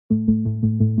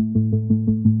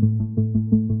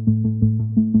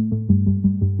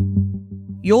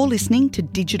You're listening to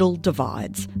Digital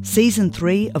Divides, Season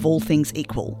 3 of All Things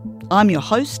Equal. I'm your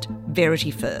host,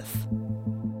 Verity Firth.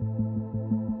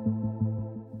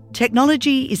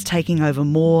 Technology is taking over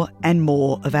more and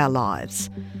more of our lives.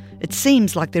 It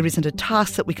seems like there isn't a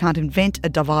task that we can't invent a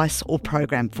device or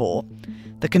program for.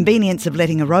 The convenience of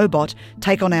letting a robot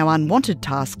take on our unwanted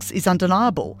tasks is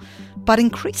undeniable, but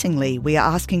increasingly we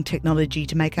are asking technology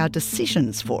to make our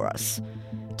decisions for us,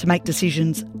 to make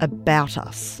decisions about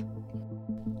us.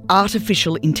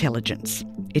 Artificial intelligence.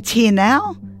 It's here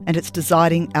now and it's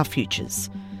deciding our futures.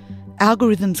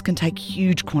 Algorithms can take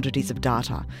huge quantities of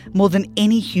data, more than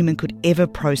any human could ever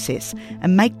process,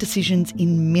 and make decisions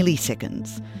in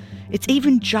milliseconds. It's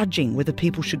even judging whether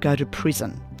people should go to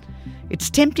prison. It's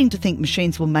tempting to think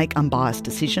machines will make unbiased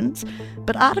decisions,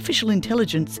 but artificial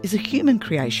intelligence is a human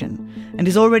creation and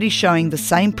is already showing the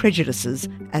same prejudices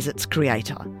as its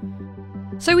creator.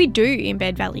 So we do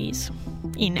embed values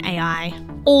in AI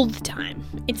all the time.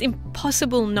 It's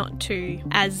impossible not to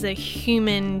as a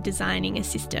human designing a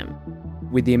system.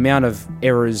 With the amount of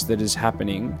errors that is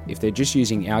happening, if they're just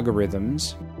using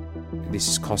algorithms, this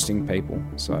is costing people.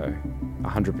 So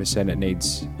 100% it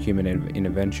needs human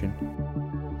intervention.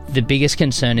 The biggest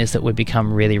concern is that we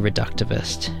become really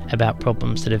reductivist about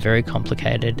problems that are very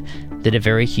complicated, that are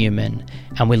very human,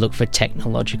 and we look for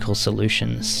technological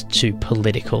solutions to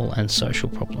political and social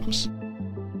problems.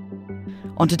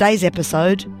 On today's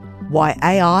episode, why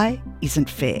AI isn't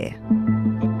fair.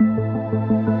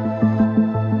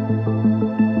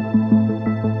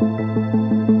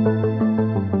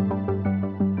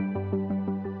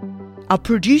 Our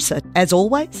producer, as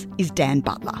always, is Dan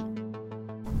Butler.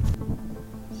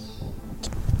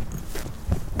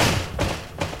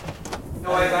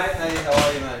 How are you, mate? How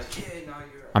are you, mate?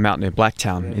 I'm out near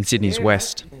Blacktown in Sydney's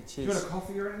west. Do you want a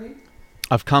coffee or anything?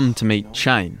 I've come to meet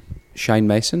Shane. Shane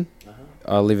Mason.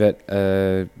 I live at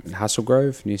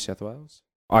Hasslegrove, New South Wales.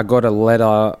 I got a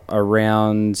letter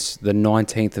around the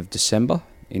 19th of December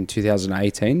in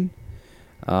 2018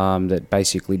 that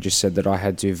basically just said that I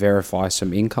had to verify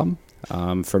some income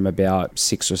from about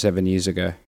 6 or 7 years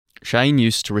ago. Shane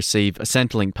used to receive a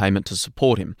Centrelink payment to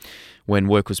support him when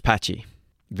work was patchy.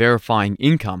 Verifying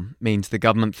income means the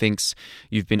government thinks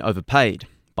you've been overpaid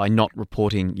by not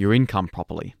reporting your income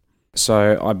properly.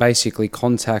 So I basically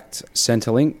contact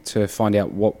Centrelink to find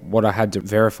out what I had to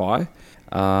verify,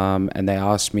 and they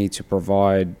asked me to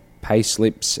provide pay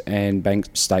slips and bank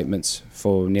statements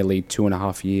for nearly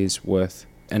 2.5 years worth.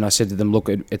 And I said to them, look,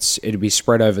 it'd be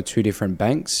spread over 2 different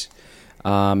banks,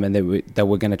 and they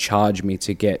were going to charge me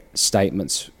to get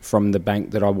statements from the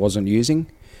bank that I wasn't using.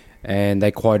 And they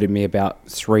quoted me about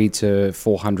 $300 to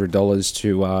 $400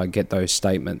 to get those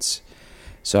statements.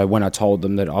 So when I told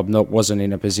them that I wasn't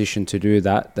in a position to do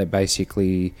that, they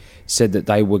basically said that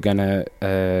they were going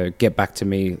to get back to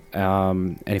me,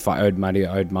 and if I owed money,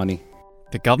 I owed money.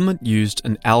 The government used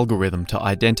an algorithm to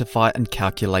identify and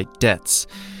calculate debts,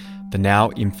 the now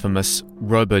infamous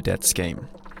robo-debt scheme.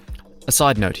 A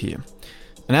side note here.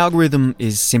 An algorithm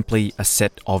is simply a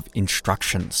set of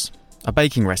instructions. A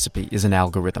baking recipe is an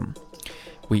algorithm.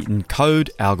 We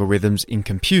encode algorithms in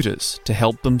computers to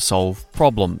help them solve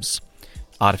problems.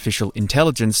 Artificial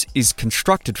intelligence is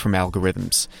constructed from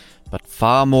algorithms, but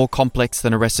far more complex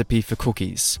than a recipe for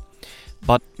cookies.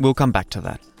 But we'll come back to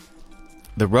that.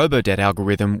 The robo-debt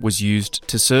algorithm was used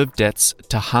to serve debts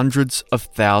to hundreds of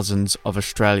thousands of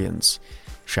Australians.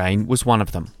 Shane was one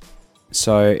of them.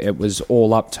 So it was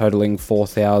all up totaling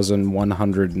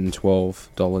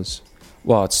 $4,112.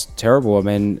 Well, it's terrible. I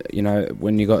mean, you know,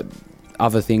 when you got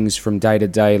other things from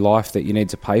day-to-day life that you need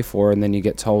to pay for, and then you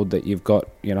get told that you've got,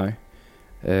 you know,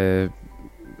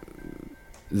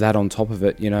 that on top of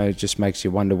it, you know, it just makes you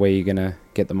wonder where you're going to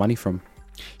get the money from.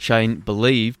 Shane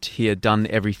believed he had done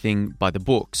everything by the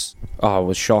books. Oh, I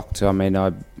was shocked. I mean,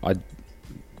 I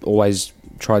always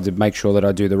tried to make sure that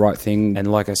I do the right thing.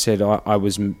 And like I said, I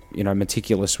was, you know,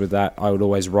 meticulous with that. I would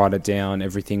always write it down.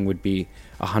 Everything would be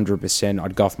 100%.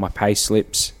 I'd go off my pay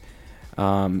slips.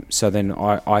 So then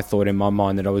I thought in my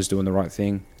mind that I was doing the right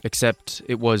thing. Except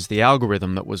it was the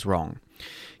algorithm that was wrong.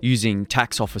 Using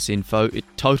tax office info, it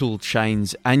totaled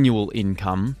Shane's annual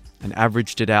income and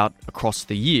averaged it out across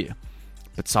the year.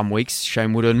 But some weeks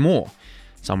Shane would earn more,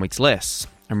 some weeks less,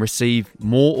 and receive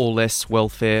more or less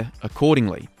welfare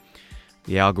accordingly.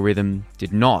 The algorithm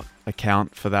did not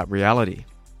account for that reality.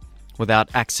 Without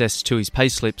access to his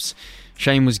payslips,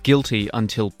 Shane was guilty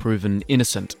until proven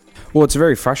innocent. Well, it's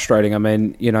very frustrating. I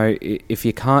mean, you know, if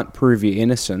you can't prove your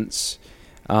innocence,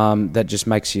 that just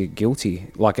makes you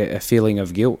guilty, like a feeling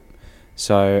of guilt.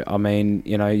 So, I mean,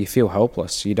 you feel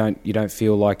helpless. You don't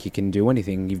feel like you can do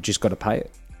anything. You've just got to pay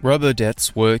it.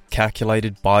 Robo-debts were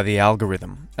calculated by the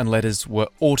algorithm, and letters were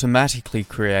automatically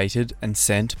created and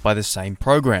sent by the same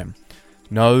program.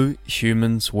 No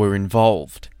humans were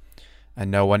involved, and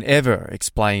no one ever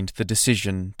explained the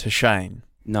decision to Shane.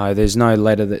 No, there's no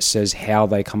letter that says how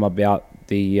they come about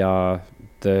the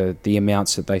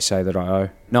amounts that they say that I owe.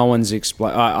 No one's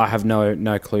explained. I have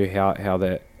no clue how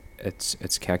that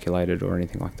it's calculated or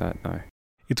anything like that. No.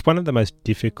 It's one of the most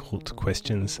difficult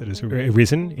questions that has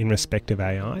arisen in respect of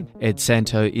AI. Ed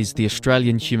Santo is the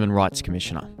Australian Human Rights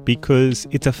Commissioner. Because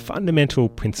it's a fundamental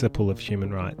principle of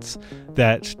human rights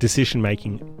that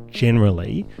decision-making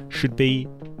generally should be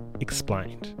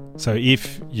explained. So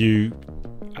if you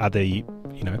are the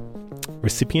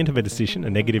recipient of a decision, a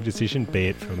negative decision, be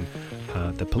it from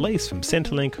the police, from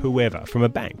Centrelink, whoever, from a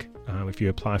bank, if you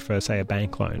apply for, say, a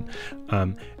bank loan,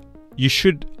 you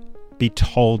should be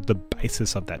told the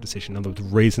basis of that decision, in other words,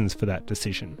 reasons for that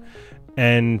decision.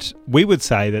 And we would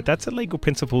say that that's a legal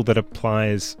principle that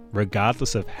applies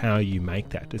regardless of how you make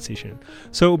that decision.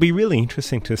 So it will be really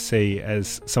interesting to see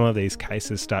as some of these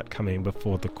cases start coming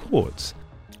before the courts.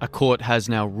 A court has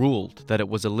now ruled that it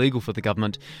was illegal for the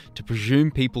government to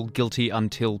presume people guilty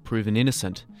until proven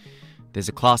innocent. There's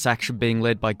a class action being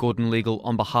led by Gordon Legal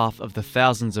on behalf of the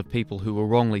thousands of people who were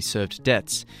wrongly served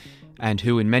debts, and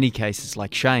who in many cases,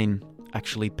 like Shane,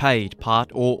 actually paid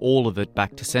part or all of it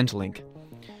back to Centrelink.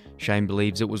 Shane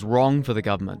believes it was wrong for the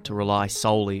government to rely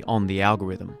solely on the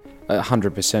algorithm.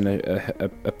 100%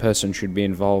 a person should be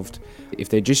involved. If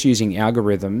they're just using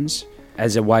algorithms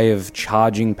as a way of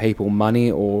charging people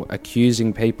money or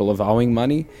accusing people of owing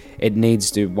money, it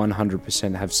needs to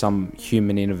 100% have some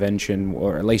human intervention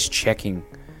or at least checking,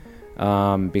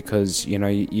 because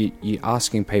you're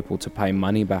asking people to pay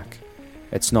money back.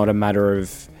 It's not a matter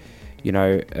of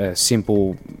a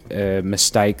simple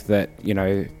mistake that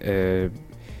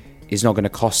is not going to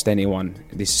cost anyone.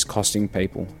 This is costing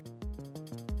people.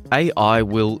 AI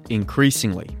will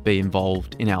increasingly be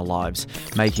involved in our lives,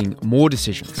 making more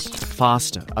decisions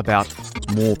faster about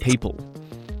more people.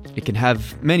 It can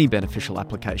have many beneficial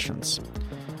applications.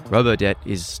 Robodebt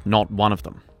is not one of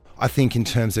them. I think in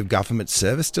terms of government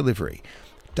service delivery,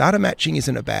 data matching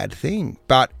isn't a bad thing.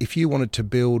 But if you wanted to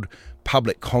build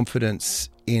public confidence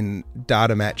in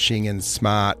data matching and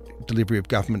smart delivery of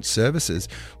government services,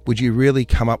 would you really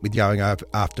come up with going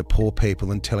after poor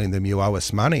people and telling them you owe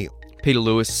us money? Peter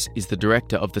Lewis is the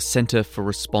director of the Centre for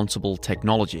Responsible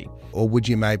Technology. Or would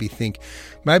you maybe think,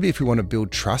 maybe if we want to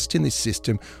build trust in this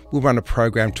system, we'll run a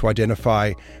program to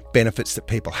identify benefits that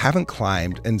people haven't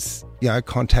claimed and,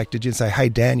 contacted you and say, hey,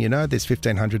 Dan, there's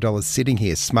 $1,500 sitting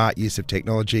here. Smart use of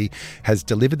technology has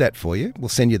delivered that for you. We'll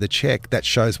send you the check. That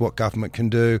shows what government can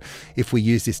do if we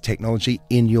use this technology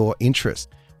in your interest.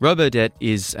 Robodebt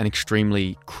is an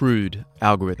extremely crude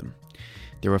algorithm.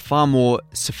 There are far more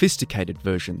sophisticated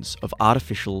versions of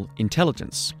artificial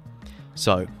intelligence.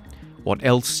 So, what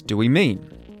else do we mean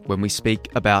when we speak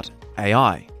about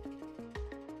AI?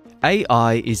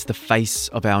 AI is the face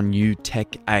of our new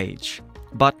tech age,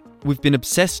 but we've been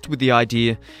obsessed with the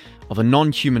idea of a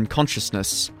non-human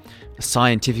consciousness, a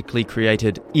scientifically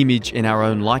created image in our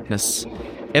own likeness,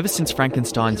 ever since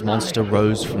Frankenstein's monster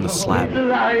rose from the slab. It's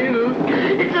alive!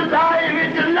 It's alive!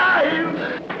 It's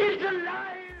alive! It's alive!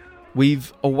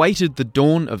 We've awaited the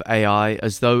dawn of AI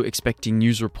as though expecting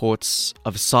news reports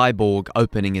of a cyborg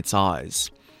opening its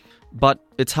eyes. But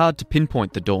it's hard to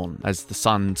pinpoint the dawn as the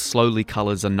sun slowly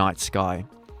colours a night sky.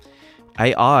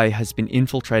 AI has been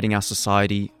infiltrating our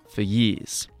society for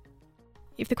years.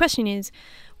 If the question is,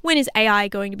 when is AI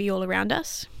going to be all around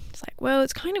us? It's like, well,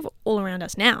 it's kind of all around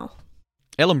us now.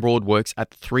 Ellen Broad works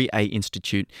at the 3A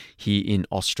Institute here in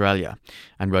Australia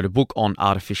and wrote a book on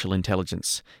artificial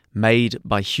intelligence, Made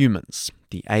by Humans,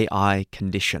 the AI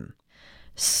Condition.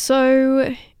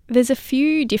 So there's a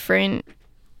few different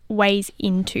ways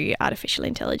into artificial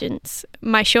intelligence.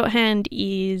 My shorthand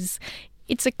is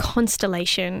it's a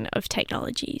constellation of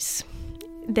technologies.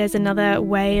 There's another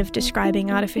way of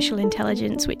describing artificial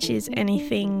intelligence, which is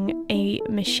anything a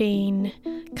machine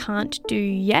can't do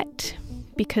yet,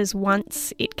 because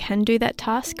once it can do that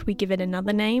task, we give it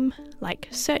another name, like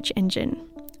search engine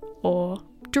or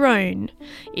drone.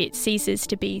 It ceases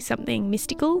to be something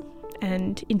mystical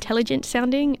and intelligent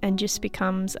sounding and just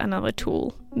becomes another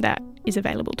tool that is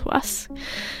available to us.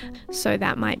 So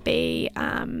that might be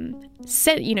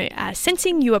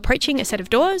sensing you approaching a set of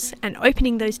doors and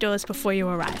opening those doors before you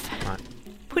arrive. Right.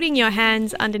 Putting your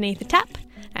hands underneath the tap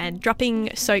and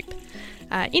dropping soap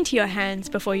into your hands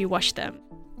before you wash them.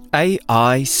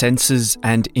 AI senses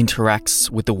and interacts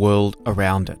with the world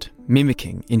around it,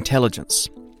 mimicking intelligence.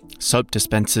 Soap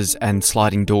dispensers and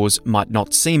sliding doors might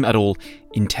not seem at all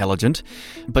intelligent,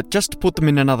 but just to put them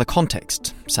in another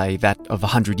context, say that of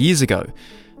 100 years ago,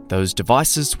 those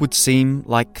devices would seem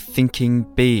like thinking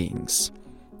beings.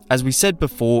 As we said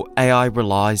before, AI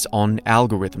relies on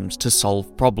algorithms to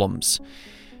solve problems.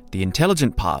 The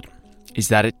intelligent part is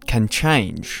that it can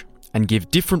change and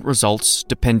give different results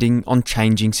depending on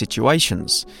changing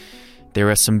situations. There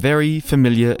are some very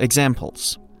familiar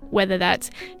examples. Whether that's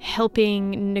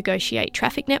helping negotiate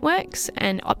traffic networks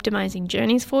and optimizing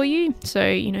journeys for you. So,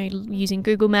 using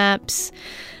Google Maps,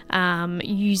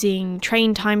 using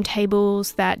train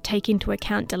timetables that take into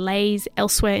account delays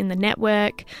elsewhere in the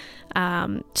network,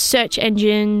 search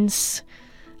engines,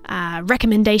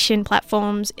 recommendation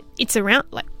platforms. It's around,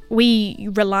 we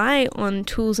rely on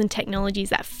tools and technologies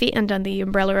that fit under the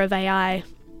umbrella of AI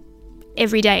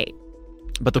every day.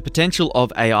 But the potential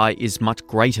of AI is much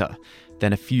greater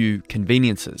than a few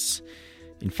conveniences.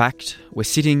 In fact, we're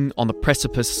sitting on the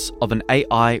precipice of an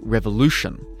AI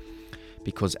revolution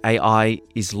because AI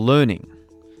is learning.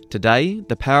 Today,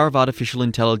 the power of artificial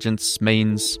intelligence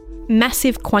means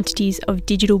massive quantities of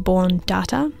digital-born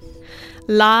data,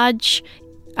 large,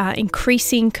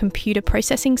 increasing computer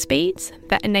processing speeds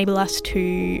that enable us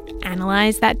to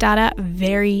analyse that data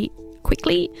very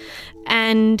quickly,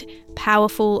 and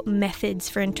powerful methods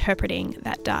for interpreting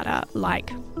that data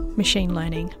like machine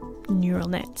learning, neural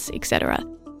nets, etc.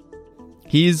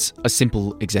 Here's a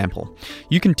simple example.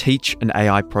 You can teach an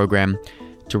AI program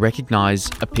to recognise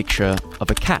a picture of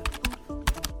a cat.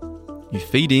 You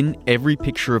feed in every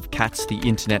picture of cats the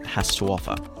internet has to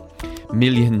offer.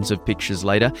 Millions of pictures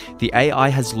later, the AI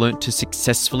has learnt to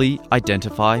successfully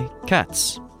identify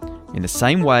cats. In the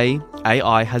same way,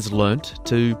 AI has learnt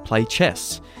to play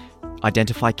chess,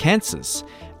 identify cancers,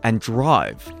 and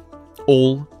drive,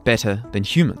 all better than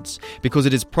humans, because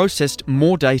it has processed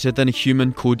more data than a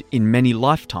human could in many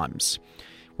lifetimes.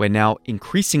 We're now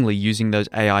increasingly using those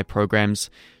AI programs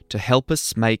to help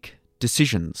us make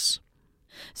decisions.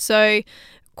 So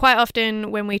quite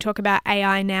often when we talk about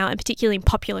AI now, and particularly in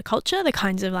popular culture, the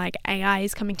kinds of AI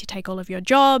is coming to take all of your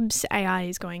jobs, AI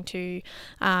is going to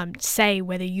say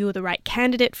whether you're the right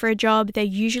candidate for a job, they're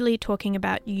usually talking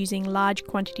about using large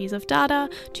quantities of data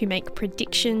to make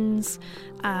predictions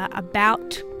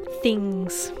about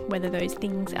things, whether those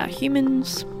things are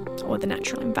humans or the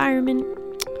natural environment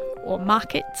or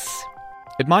markets.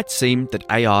 It might seem that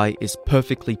AI is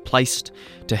perfectly placed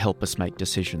to help us make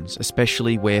decisions,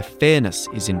 especially where fairness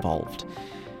is involved.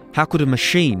 How could a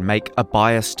machine make a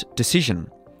biased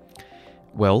decision?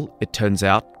 Well, it turns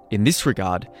out, in this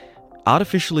regard,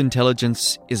 artificial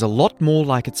intelligence is a lot more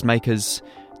like its makers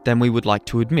than we would like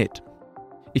to admit.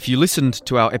 If you listened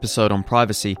to our episode on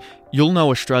privacy, you'll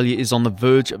know Australia is on the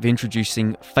verge of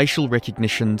introducing facial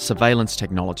recognition surveillance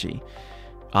technology.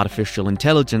 Artificial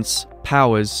intelligence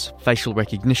powers facial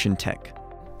recognition tech.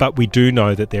 But we do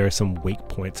know that there are some weak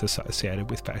points associated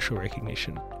with facial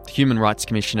recognition. Human Rights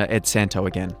Commissioner Ed Santow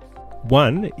again.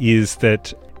 One is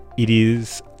that it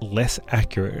is less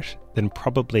accurate than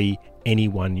probably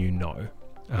anyone you know.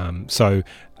 So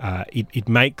it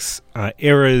makes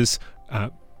errors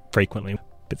frequently.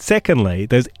 But secondly,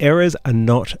 those errors are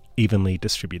not evenly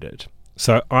distributed.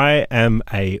 So I am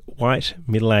a white,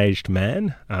 middle-aged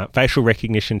man. Facial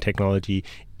recognition technology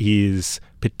is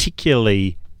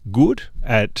particularly good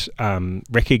at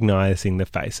recognising the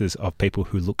faces of people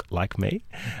who look like me.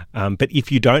 But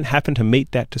if you don't happen to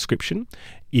meet that description,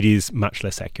 it is much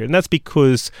less accurate. And that's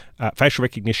because facial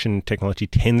recognition technology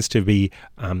tends to be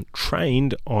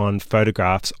trained on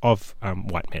photographs of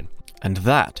white men. And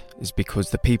that is because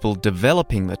the people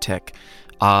developing the tech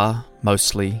are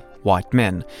mostly white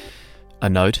men. A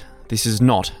note, this is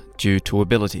not due to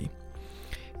ability.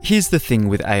 Here's the thing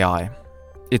with AI.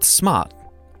 It's smart,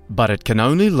 but it can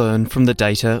only learn from the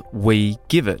data we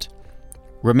give it.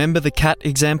 Remember the cat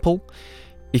example?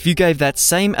 If you gave that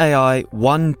same AI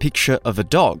one picture of a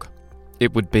dog,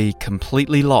 it would be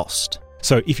completely lost.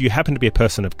 So if you happen to be a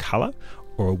person of colour,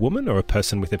 or a woman, or a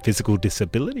person with a physical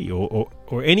disability, or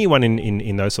anyone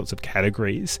in those sorts of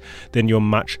categories, then you're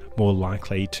much more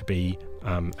likely to be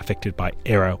affected by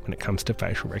error when it comes to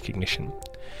facial recognition.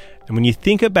 And when you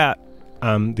think about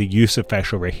the use of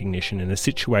facial recognition in a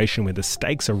situation where the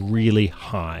stakes are really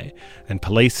high, and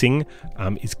policing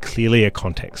is clearly a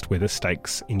context where the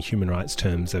stakes in human rights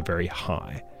terms are very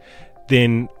high,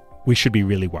 then we should be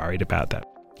really worried about that.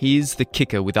 Here's the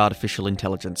kicker with artificial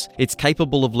intelligence. It's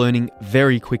capable of learning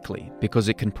very quickly because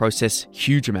it can process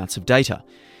huge amounts of data.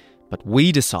 But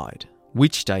we decide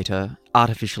which data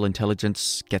artificial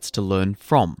intelligence gets to learn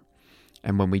from.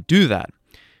 And when we do that,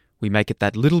 we make it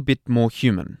that little bit more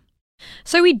human.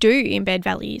 So we do embed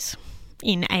values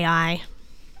in AI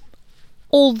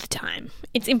all the time.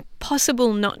 It's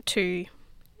impossible not to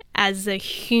as a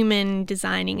human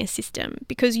designing a system,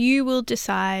 because you will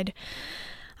decide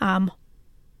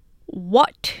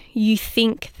what you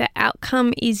think the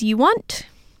outcome is you want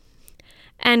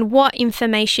and what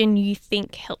information you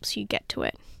think helps you get to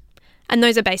it. And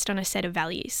those are based on a set of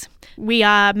values. We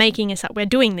are we're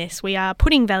doing this, we are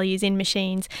putting values in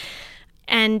machines,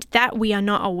 and that we are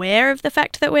not aware of the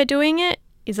fact that we're doing it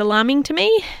is alarming to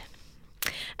me.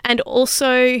 And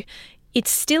also,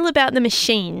 it's still about the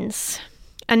machines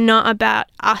and not about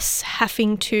us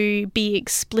having to be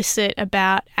explicit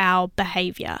about our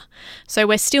behaviour. So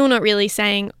we're still not really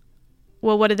saying,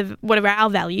 well, what are our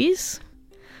values?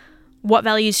 What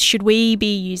values should we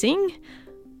be using?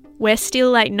 We're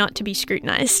still not to be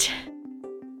scrutinised.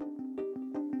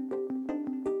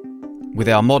 With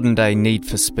our modern day need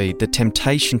for speed, the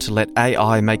temptation to let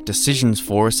AI make decisions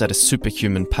for us at a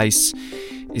superhuman pace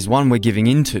is one we're giving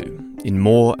into in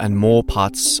more and more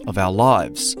parts of our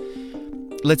lives.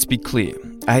 Let's be clear,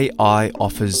 AI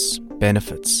offers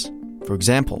benefits. For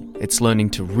example, it's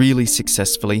learning to really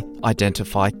successfully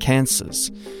identify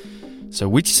cancers. So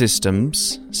which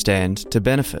systems stand to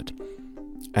benefit?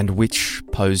 And which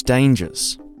pose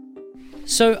dangers?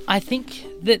 So I think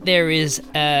that there is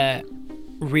a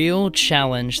real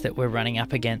challenge that we're running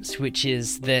up against, which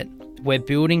is that we're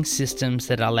building systems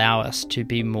that allow us to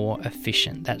be more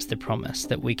efficient. That's the promise,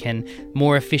 that we can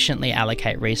more efficiently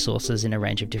allocate resources in a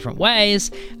range of different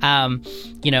ways, on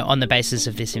the basis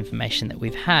of this information that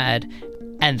we've had.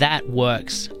 And that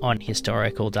works on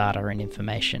historical data and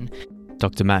information.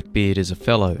 Dr. Matt Beard is a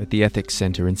fellow at the Ethics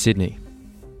Centre in Sydney.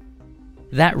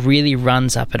 That really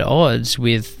runs up at odds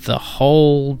with the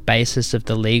whole basis of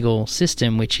the legal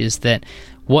system, which is that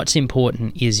what's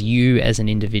important is you as an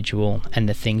individual and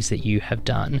the things that you have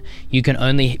done. You can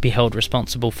only be held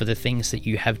responsible for the things that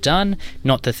you have done,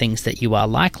 not the things that you are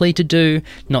likely to do,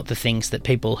 not the things that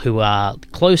people who are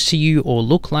close to you or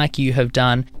look like you have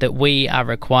done. That we are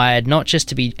required not just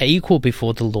to be equal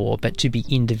before the law, but to be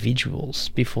individuals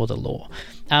before the law.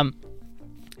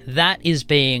 That is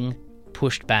being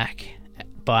pushed back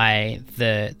by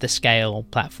the scale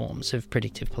platforms of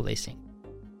predictive policing.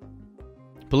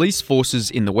 Police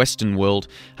forces in the Western world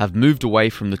have moved away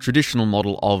from the traditional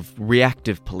model of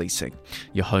reactive policing.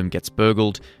 Your home gets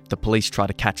burgled, the police try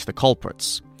to catch the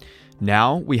culprits.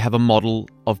 Now we have a model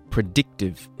of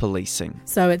predictive policing.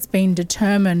 So it's been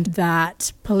determined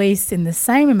that police in the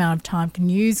same amount of time can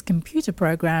use computer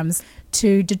programs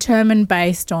to determine,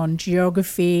 based on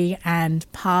geography and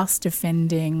past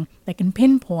offending, they can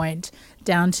pinpoint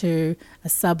down to a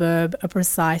suburb, a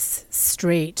precise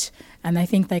street, and they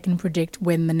think they can predict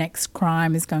when the next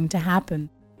crime is going to happen.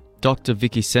 Dr.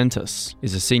 Vicky Sentis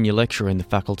is a senior lecturer in the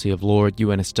Faculty of Law at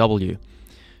UNSW.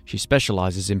 She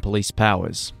specialises in police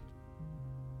powers.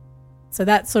 So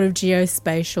that sort of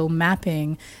geospatial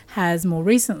mapping has more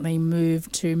recently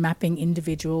moved to mapping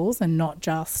individuals and not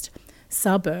just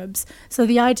suburbs. So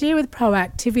the idea with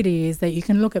proactivity is that you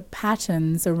can look at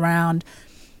patterns around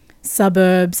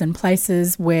suburbs and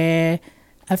places where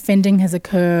offending has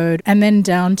occurred, and then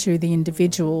down to the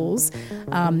individuals,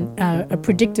 a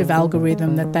predictive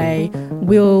algorithm that they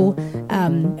will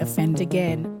offend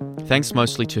again. Thanks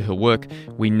mostly to her work,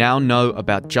 we now know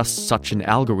about just such an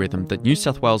algorithm that New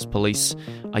South Wales Police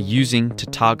are using to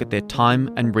target their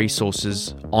time and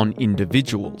resources on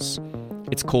individuals.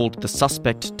 It's called the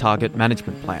Suspect Target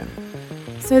Management Plan.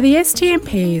 So the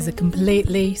STMP is a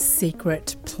completely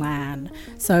secret plan.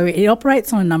 So it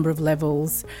operates on a number of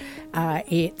levels.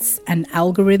 It's an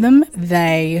algorithm.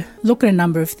 They look at a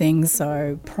number of things,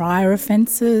 so prior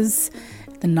offences,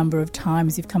 the number of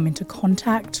times you've come into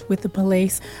contact with the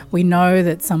police. We know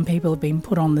that some people have been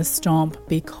put on the stomp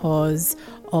because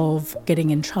of getting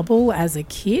in trouble as a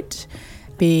kid,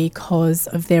 because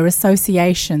of their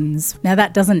associations. Now,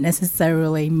 that doesn't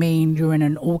necessarily mean you're in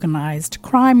an organised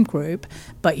crime group,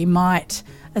 but you might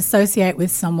associate with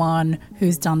someone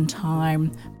who's done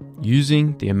time.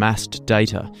 Using the amassed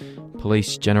data,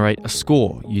 police generate a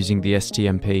score using the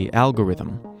STMP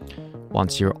algorithm.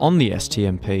 Once you're on the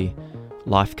STMP,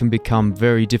 life can become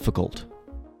very difficult.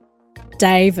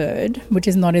 David, which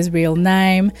is not his real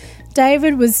name,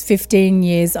 David was 15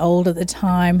 years old at the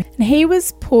time, and he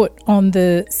was put on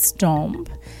the stomp.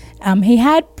 He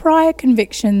had prior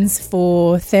convictions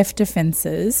for theft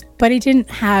offences, but he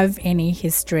didn't have any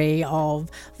history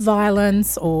of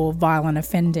violence or violent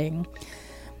offending.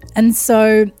 And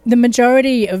so the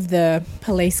majority of the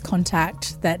police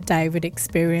contact that David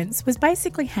experienced was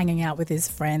basically hanging out with his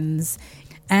friends.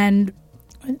 And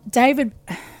David,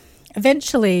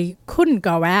 eventually couldn't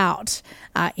go out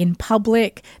in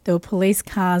public. There were police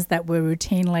cars that were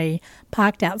routinely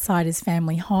parked outside his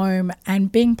family home,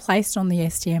 and being placed on the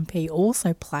STMP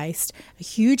also placed a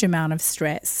huge amount of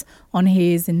stress on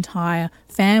his entire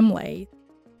family.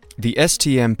 The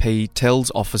STMP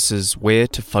tells officers where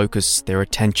to focus their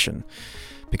attention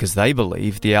because they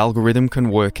believe the algorithm can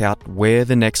work out where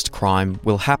the next crime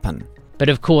will happen. But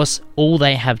of course, all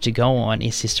they have to go on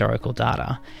is historical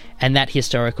data, and that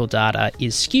historical data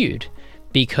is skewed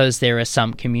because there are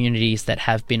some communities that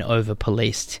have been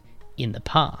over-policed in the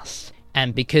past.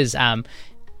 And because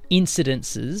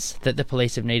incidences that the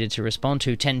police have needed to respond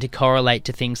to tend to correlate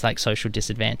to things like social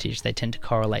disadvantage, they tend to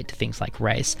correlate to things like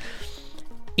race,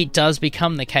 it does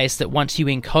become the case that once you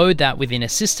encode that within a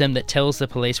system that tells the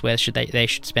police where they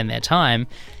should spend their time,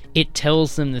 it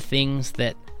tells them the things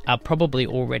that are probably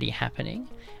already happening,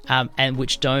 and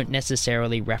which don't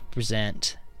necessarily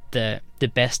represent the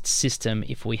best system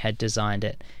if we had designed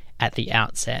it at the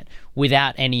outset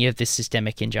without any of the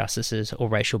systemic injustices or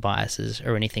racial biases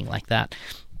or anything like that.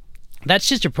 That's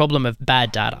just a problem of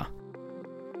bad data.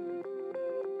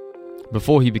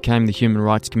 Before he became the Human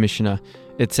Rights Commissioner,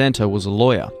 Ed Santo was a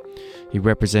lawyer. He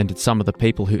represented some of the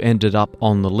people who ended up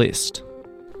on the list.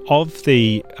 Of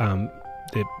the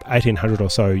 1,800 or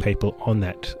so people on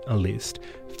that list,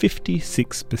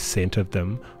 56% of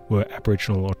them were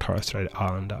Aboriginal or Torres Strait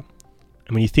Islander.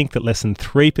 And when you think that less than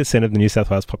 3% of the New South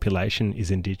Wales population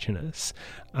is Indigenous,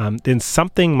 then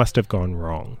something must have gone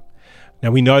wrong.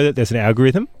 Now, we know that there's an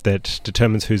algorithm that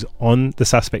determines who's on the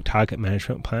suspect target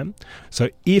management plan. So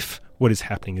if what is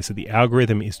happening is that the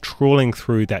algorithm is trawling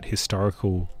through that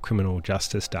historical criminal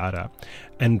justice data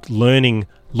and learning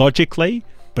logically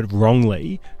but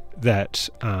wrongly that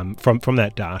from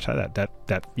that data, that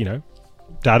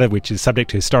data which is subject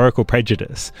to historical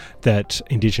prejudice, that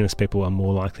Indigenous people are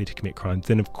more likely to commit crimes,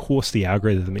 then of course the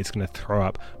algorithm is going to throw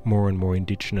up more and more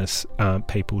Indigenous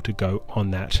people to go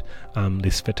on that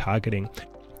list for targeting.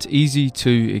 It's easy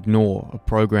to ignore a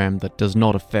program that does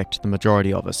not affect the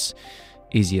majority of us.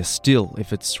 Easier still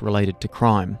if it's related to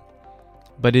crime.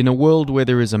 But in a world where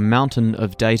there is a mountain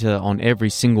of data on every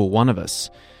single one of us,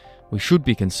 we should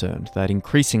be concerned that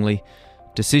increasingly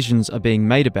decisions are being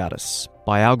made about us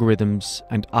by algorithms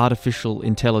and artificial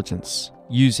intelligence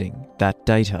using that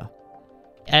data.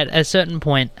 At a certain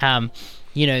point, one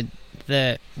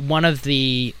of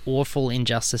the awful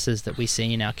injustices that we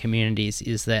see in our communities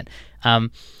is that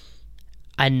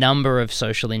a number of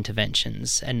social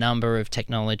interventions, a number of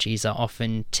technologies are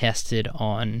often tested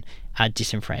on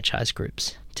disenfranchised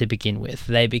groups to begin with.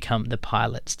 They become the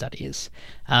pilot studies.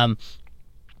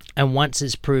 And once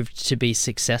it's proved to be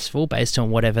successful based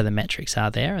on whatever the metrics are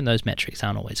there, and those metrics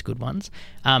aren't always good ones,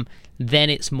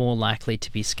 then it's more likely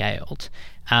to be scaled,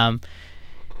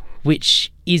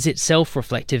 which is itself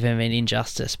reflective of an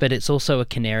injustice, but it's also a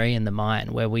canary in the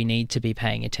mine where we need to be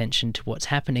paying attention to what's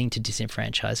happening to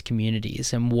disenfranchised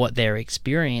communities and what they're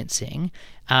experiencing,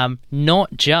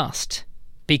 not just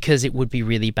because it would be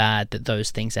really bad that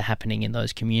those things are happening in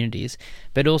those communities,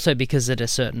 but also because at a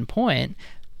certain point,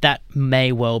 that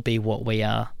may well be what we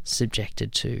are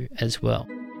subjected to as well.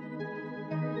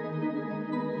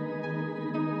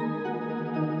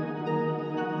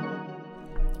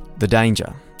 The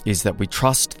danger is that we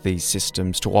trust these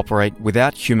systems to operate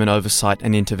without human oversight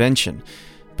and intervention,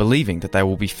 believing that they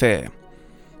will be fair.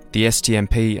 The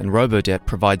STMP and Robodebt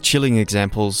provide chilling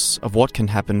examples of what can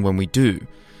happen when we do.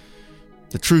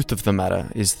 The truth of the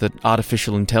matter is that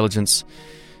artificial intelligence,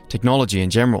 technology in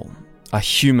general, are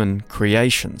human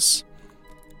creations,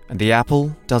 and the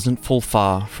apple doesn't fall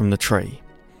far from the tree.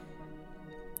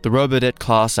 The Robodebt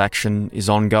class action is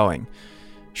ongoing.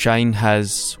 Shane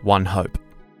has one hope.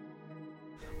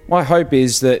 My hope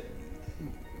is that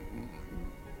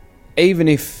even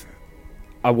if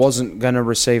I wasn't going to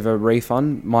receive a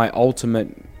refund, my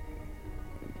ultimate,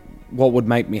 what would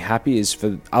make me happy is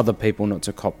for other people not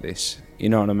to cop this. You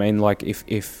know what I mean? Like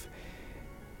if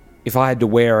I had to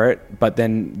wear it, but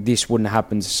then this wouldn't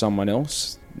happen to someone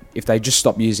else, if they just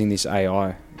stop using this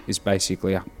AI, is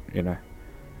basically,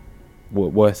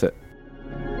 worth it.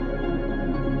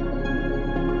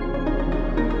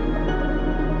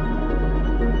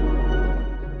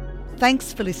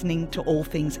 Thanks for listening to All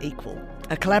Things Equal,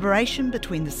 a collaboration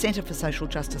between the Centre for Social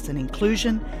Justice and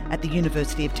Inclusion at the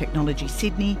University of Technology,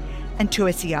 Sydney, and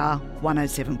 2SER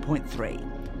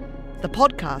 107.3. The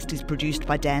podcast is produced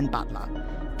by Dan Butler.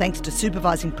 Thanks to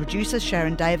supervising producer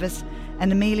Sharon Davis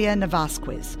and Amelia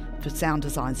Navasquez for sound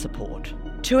design support.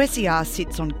 2SER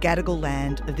sits on Gadigal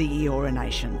land of the Eora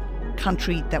Nation,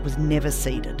 country that was never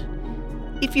ceded.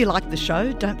 If you like the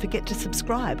show, don't forget to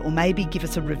subscribe or maybe give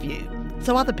us a review.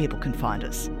 so other people can find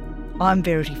us. I'm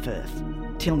Verity Firth.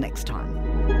 Till next time.